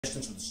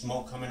distance with the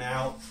smoke coming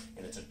out,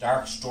 and it's a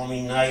dark,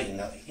 stormy night, and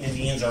the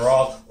Indians are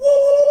all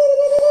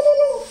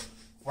woo,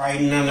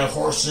 riding on their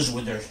horses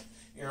with their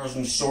arrows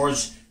and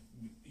swords,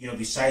 you know,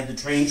 beside the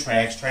train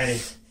tracks, trying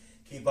to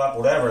keep up,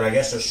 whatever. And I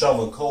guess they're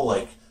shoveling coal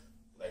like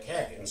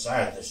heck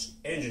inside this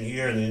engine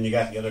here, and then you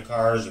got the other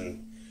cars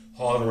and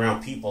hauling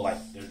around people like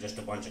they're just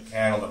a bunch of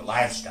cattle and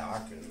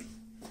livestock,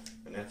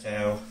 and that's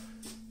how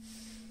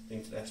I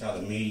think that's how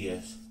the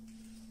media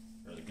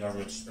or the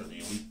governments or the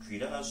elite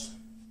treat us.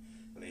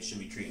 They should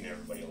be treating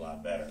everybody a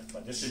lot better.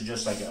 But this is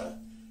just like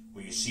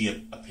where you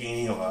see a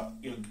painting of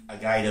a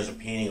guy does a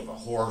painting of a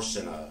horse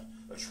and a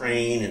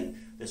train, and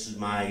this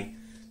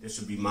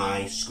would be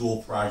my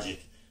school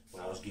project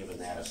when I was given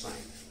that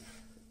assignment.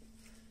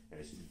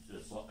 And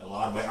a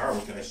lot of my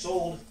artwork that I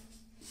sold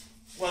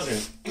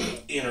wasn't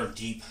inner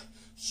deep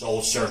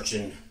soul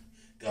searching,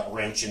 gut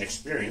wrenching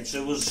experience.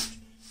 It was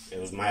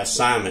my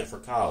assignment for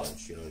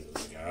college. You know,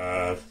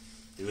 like,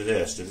 do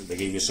this. They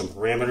gave you some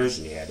parameters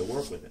and you had to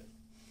work with it.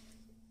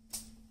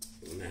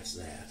 And that's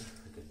that.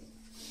 I could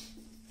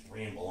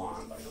ramble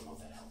on, but I don't know if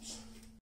that